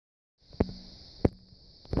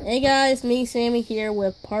Hey guys, me Sammy here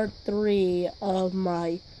with part 3 of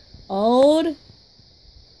my old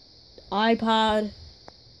iPod.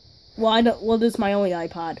 Well, this is my only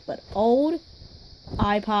iPod, but old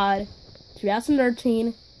iPod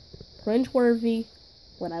 2013 cringe-worthy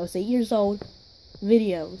when I was 8 years old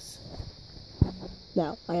videos.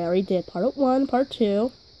 Now, I already did part 1, part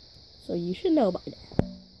 2, so you should know by now.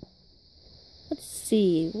 Let's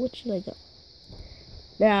see, what should I go?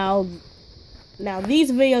 Now,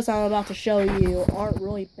 these videos I'm about to show you aren't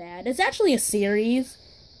really bad. It's actually a series,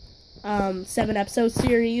 7-episode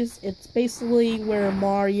series. It's basically where the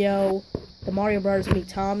Mario Brothers meet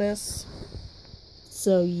Thomas.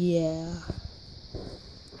 So, yeah.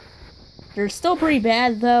 They're still pretty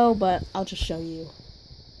bad, though, but I'll just show you.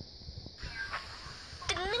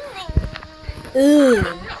 Ugh.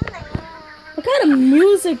 What kind of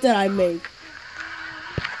music did I make?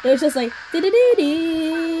 It was just like,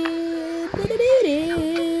 do-do-do-do.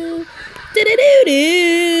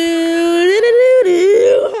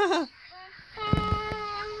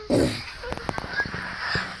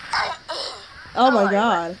 Oh my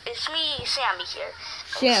god. It's me, Sammy here.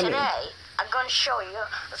 Sammy. Today, I'm going to show you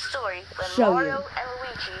a story when Mario and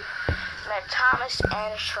Luigi met Thomas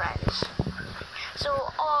and his friends.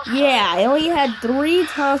 Yeah, I only had 3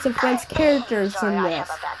 Thomas and Friends characters in this.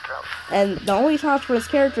 And the only Thomas and Friends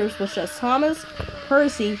characters was just Thomas,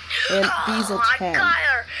 Percy, and Diesel 10. Oh my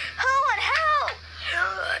god! How in hell?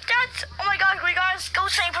 Oh my god, we gotta go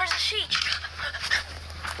save Percy's sheet.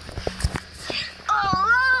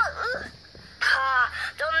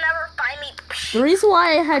 They'll never find me. The reason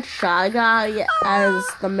why I had Shy Guy as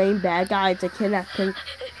the main bad guy to kidnap him.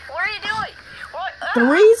 What are you doing? The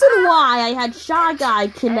reason why I had Shy Guy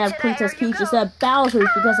kidnap Princess Peach instead of Bowser is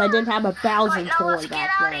because I didn't have a Bowser toy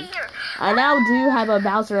back then. I now do have a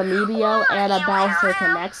Bowser Amiibo and a Bowser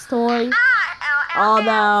Connects toy.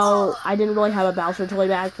 Although, I didn't really have a Bowser toy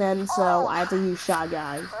back then, so I had to use Shy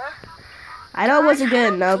Guy. I know it wasn't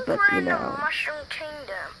good enough, but you know. Mushroom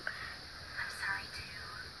Kingdom. I'm sorry, too.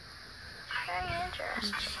 Very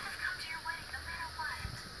interesting.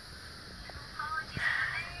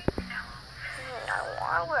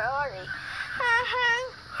 Where are they?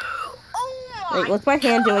 Oh my Wait, what's my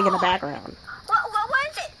hand doing in the background?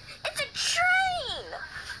 What is it? It's a train!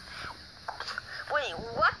 Wait,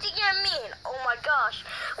 what do you mean? Oh my gosh.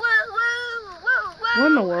 Whoa, whoa, whoa, whoa. What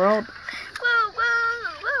in the world? Whoa, whoa,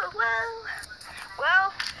 whoa, whoa.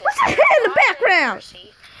 Well, what's that hand in the background?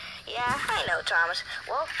 Yeah, I know, Thomas.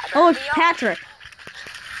 Well, oh, it's Patrick.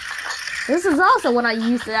 This is also when I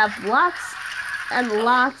used to have lots and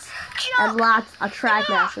lots of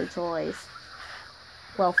Trackmaster toys.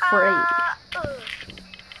 Well, free. Everyone,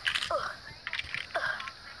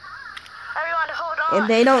 hold on. And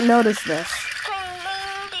they don't notice this.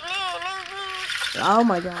 Oh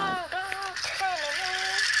my god.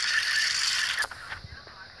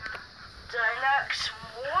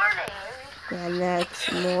 The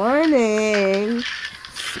next morning.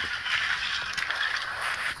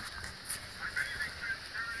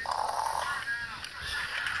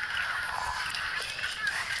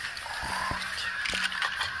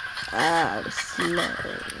 Oh, slow.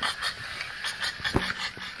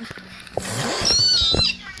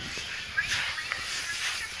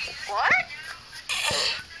 What?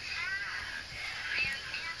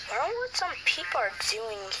 I don't know what some people are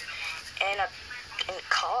doing in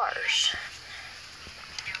cars.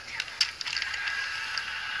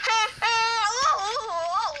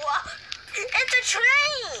 It's a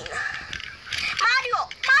train! Mario,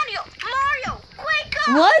 wake up!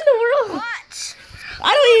 What in the world? What?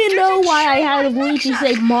 I don't even know why I had Luigi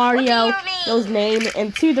say Mario, those names,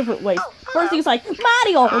 in 2 different ways. First he was like,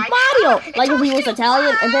 Mario, like if he was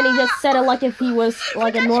Italian, and then he just said it like if he was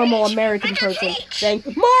like a normal American person, saying,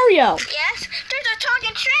 Mario! Yes, there's a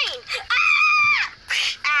talking train! Ah!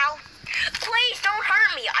 Ow. Please don't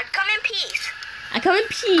hurt me, I come in peace. I come in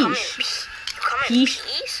peace. You come in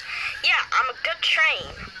peace? Yeah, I'm a good train.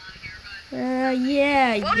 Yeah,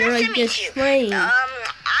 you're a good train. I'm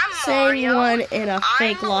Saying Mario. one in a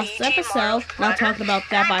fake I'm Lost Luigi, episode. Mario's Not talking about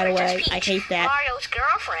that, by the way. Peach, I hate that. Mario's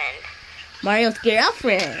girlfriend. Mario's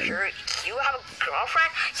girlfriend. You have a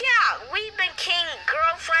girlfriend? Yeah, we've been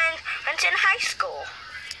girlfriends since in high school.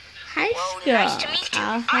 High school. Nice to meet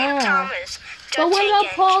you. I am Thomas. But what about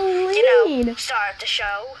Pauline? Start the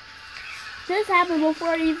show. This happened before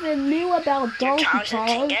I even knew about Donkey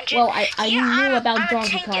Kong. Well, I knew about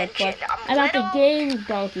Donkey Kong, but about the game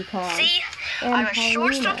Donkey Kong. See, I have a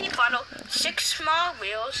short stumpy bundle, 6 small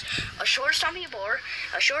wheels, a short stumpy board,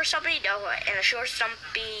 a short stumpy double, and a short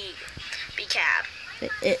stumpy cab.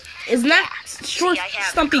 It's not short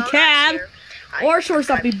stumpy cab. Or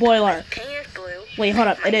short-stumpy boiler. Pink is blue. Wait, hold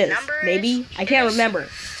up. It is. Maybe? I can't remember.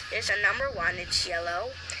 It's a number 1. It's yellow.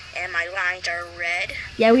 And my lines are red.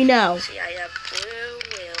 Yeah, we know. See, I have blue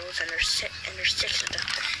wheels, and there's 6 of them.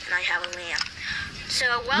 And I have a lamp. So,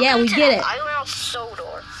 welcome yeah, we to get the it. island of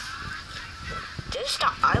Sodor. This is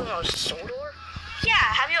the island of Sodor? Yeah,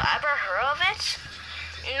 have you ever heard of it?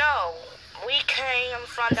 No. We came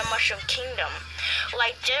from the Mushroom Kingdom.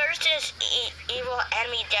 Like, there's this evil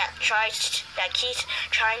enemy that keeps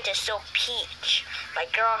trying to steal Peach, my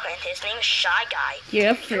girlfriend. His name is Shy Guy.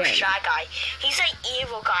 Your friend. Shy Guy. He's an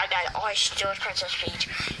evil guy that always steals Princess Peach.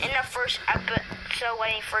 In the first episode, when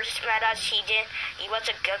he first met us, he was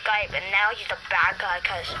a good guy, but now he's a bad guy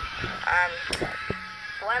because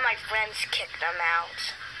one of my friends kicked him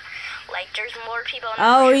out. Like, there's more people in the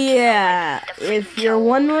Oh, Mushroom yeah. Kingdom, like If you're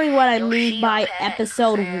wondering what I mean by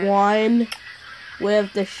episode 1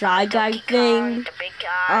 with the Shy Guy thing, the big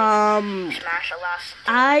guy, smash a lot of things.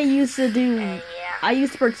 I used to do... And, yeah. I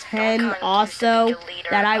used to pretend also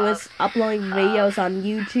that I was uploading videos on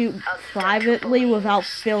YouTube privately without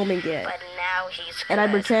filming it. But now he's And I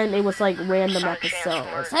pretend it was like random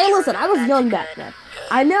episodes. Hey, listen, I was young back then.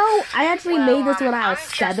 I know I actually made this when I was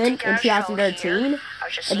 7 in 2013.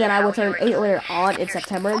 And then I would turn 8 later on in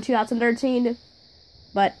September in 2013.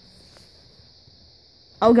 But...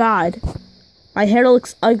 oh god. My hair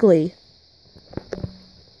looks ugly.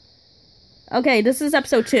 Okay, this is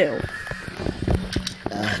episode 2.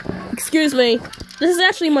 Excuse me. This is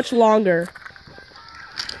actually much longer.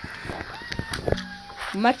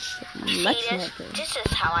 Much longer. This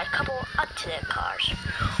is how I couple up to the cars.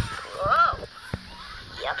 Whoa.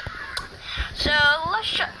 Yep. So, let's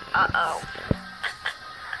show... Uh-oh.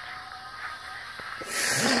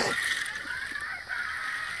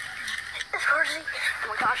 It's crazy. Oh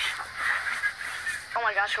my gosh. Oh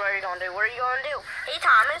my gosh, what are you gonna do? What are you gonna do? Hey,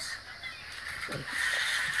 Thomas.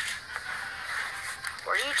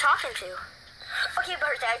 What are you talking to? Okay,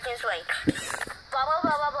 birthday, I can explain. Blah, blah,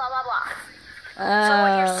 blah, blah, blah, blah, blah. So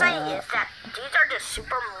what you're saying is that these are the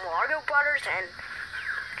Super Mario Brothers and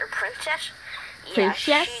their princess? Yeah,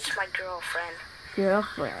 she's my girlfriend.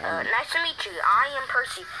 Girlfriend. Nice to meet you. I am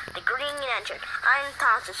Percy, the Green Engine. I'm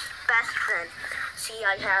Thomas's best friend. See,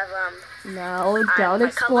 I have, no, don't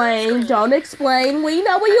explain. Don't explain. We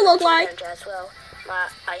know what you look like. As well.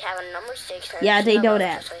 I have a number 6. And yeah, they know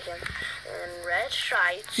that. Like him, and red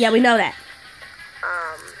stripes. Yeah, we know that.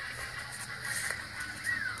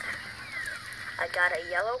 I got a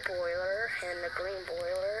yellow boiler and a green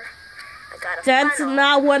boiler. I got a That's funnel.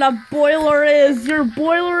 not what a boiler is. Your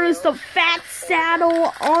boiler is the fat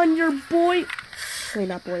saddle on your boy. Wait,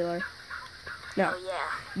 not boiler. No. Oh, yeah.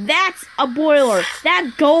 That's a boiler.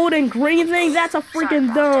 That gold and green thing, that's a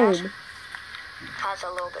freaking dome. Has a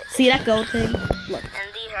little bit. See that gold thing? Look.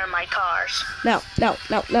 And these are my cars. No, no,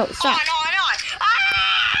 no, no, stop. On.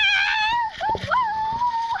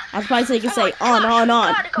 I was probably saying you can say on.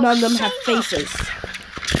 None of them have faces.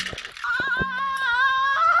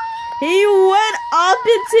 He went up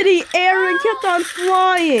into the air and kept on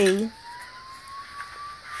flying.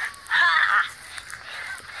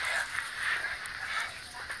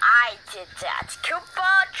 I did that.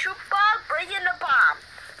 Chupa, bring in the bomb.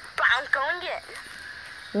 Bomb, go and get it.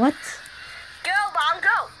 What? Go, bomb,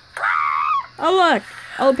 go. Oh, look.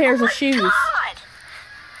 Oh, pairs of shoes. God.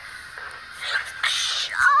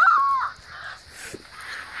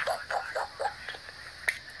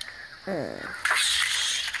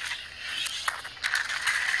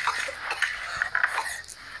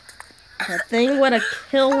 The thing would have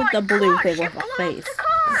killed the blue thing with a face.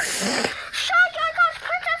 Shy Guy got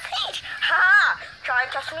Princess Peach. Ha! Try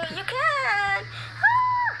and catch me, you can. Ha!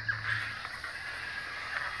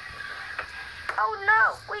 Oh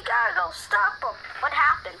no, we gotta go stop him. What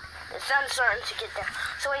happened? The sun's starting to get there,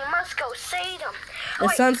 so we must go save them. The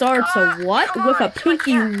sun's starting to what? With a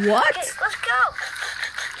pinky what? Okay, let's go.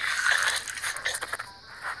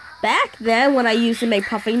 Back then, when I used to make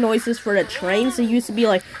puffing noises for the trains, it used to be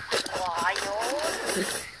like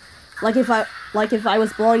if I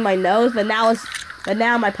was blowing my nose, but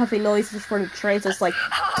now my puffing noises for the trains is like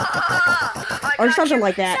or something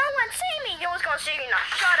like that. Someone see me. You was gonna see me now.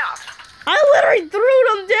 Shut up. I literally threw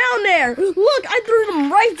them down there. Look, I threw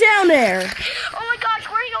them right down there. Oh my gosh,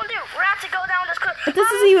 what are you gonna do? We're gonna have to go down this cliff. But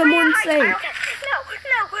this is even more insane. Okay. No.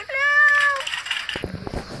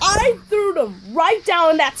 I threw them right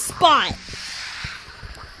down in that spot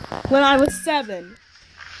when I was 7.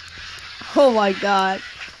 Oh my god.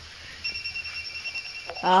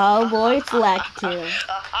 Oh boy, it's laughter.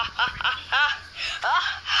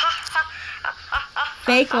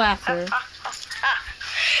 Fake laughter.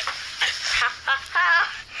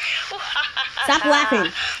 Stop laughing.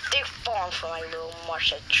 They fallen for my little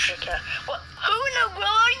Martian tricker. What? Who in the world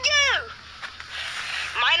are you?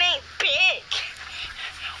 My name's Big.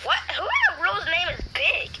 What? Who in the world's name is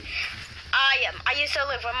Big? I am. I used to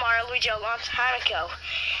live with Mario and Luigi a long time ago.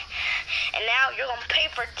 And now you're gonna pay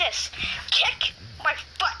for this. Kick my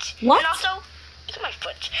foot. What? And also, eat my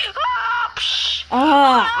foot.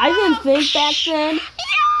 Ah, I didn't think back then.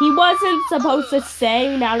 He wasn't supposed to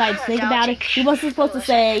say, now that I think about it, he wasn't supposed to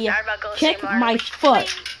say, kick my foot.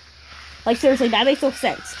 Like, seriously, that makes no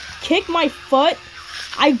sense. Kick my foot?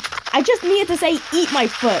 I just needed to say, eat my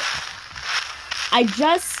foot. I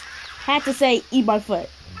just had to say, eat my foot.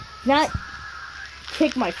 Not,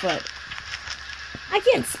 kick my foot. I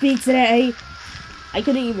can't speak today. I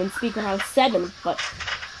couldn't even speak when I was 7, but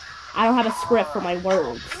I don't have a script for my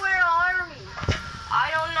words. Where are we? I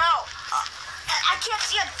don't know. I can't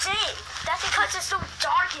see a thing. That's because it's so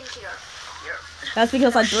dark in here. That's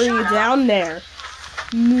because I threw you down there.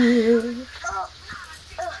 Does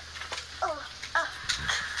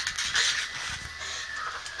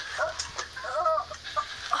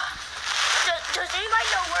anybody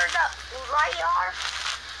know where the light are?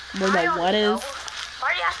 Where the what is? Why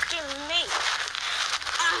are you asking me?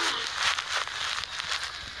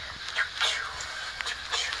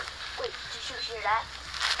 Wait, did you hear that?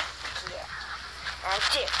 Yeah. I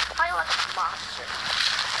did. I like a monster.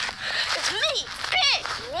 It's me, Big!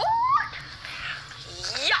 What?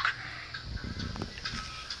 Yeah!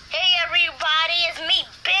 Hey everybody, it's me,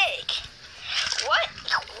 Big! What?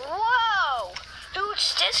 Whoa!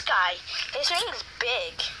 Who's this guy? His name's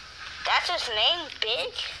Big. That's his name,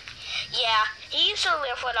 Big? Yeah, he used to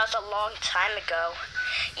live with us a long time ago.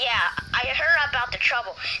 Yeah, I heard about the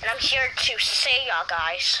trouble, and I'm here to save y'all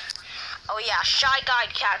guys. Oh yeah, Shy Guy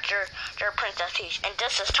captured their Princess Peach, and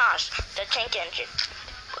this is Thomas, the tank engine.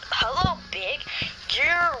 Hello, Big.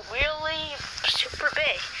 You're really super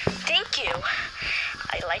big. Thank you.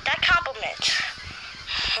 I like that compliment.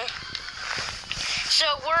 So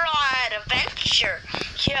we're on an adventure.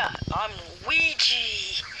 Yeah, I'm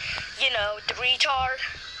Luigi. You know, the retard.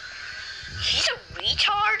 He's a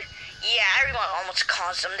retard? Yeah, everyone almost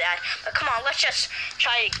calls him that. But come on, let's just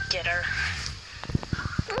try to get her.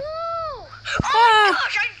 Woo! Oh my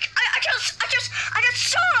gosh! I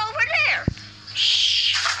just saw her over there.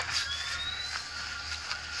 Shh.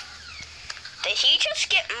 Did he just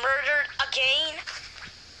get murdered again?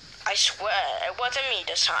 I swear it wasn't me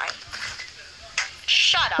this time.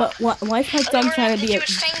 Shut up. But why is my thumb trying to be a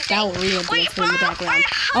ballerina dancer in the background?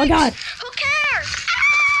 Oh my god! Who cares?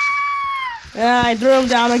 I threw him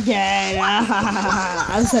down again.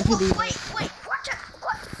 I'm such a diva. Wait, what the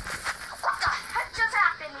heck just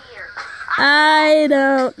happened here? I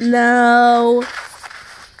don't know.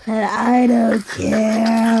 And I don't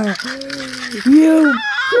care. You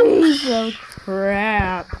piece of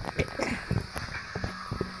crap.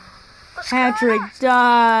 Patrick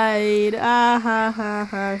died. Yeah,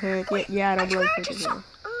 I don't believe it.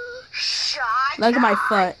 Look at my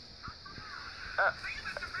foot.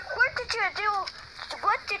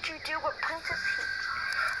 What did you do with Princess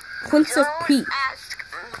Peach? Princess Peach. Don't ask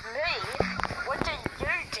me. What did you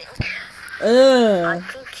think? I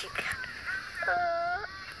think you can.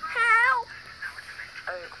 Help!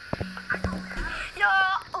 No!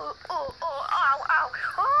 Ow!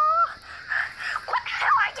 Oh! What the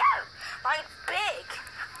hell are you? I'm Big.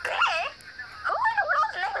 Big? Who in the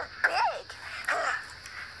world's name is Big?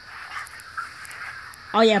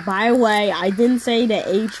 Oh yeah, by the way, I didn't say the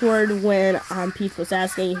H word when Peach was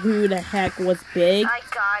asking who the heck was Big. Hi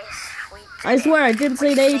guys, I swear I didn't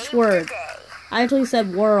say the H word. I actually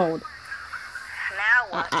said world. Now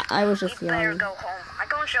what? I was just we better young. go home. I'm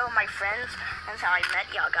gonna show my friends that's how I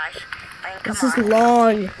met y'all guys. And come This is on.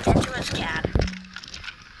 long. Get to his cab.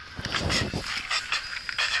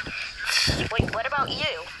 Wait, what about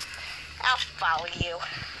you? I'll follow you.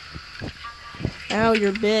 Oh,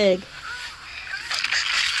 you're big.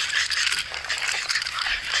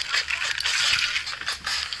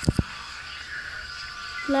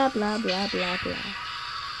 Blah, blah, blah, blah, blah.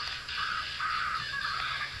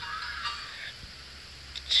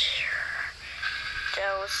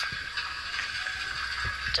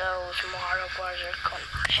 Those Mario bars are gonna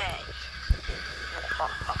pay. Ha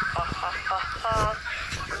ha ha ha ha ha.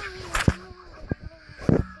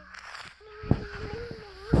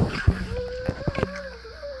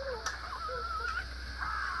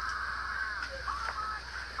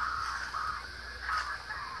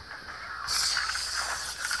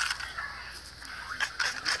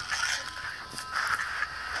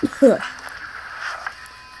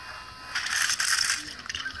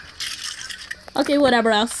 Okay,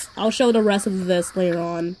 whatever else. I'll show the rest of this later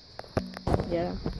on. Yeah.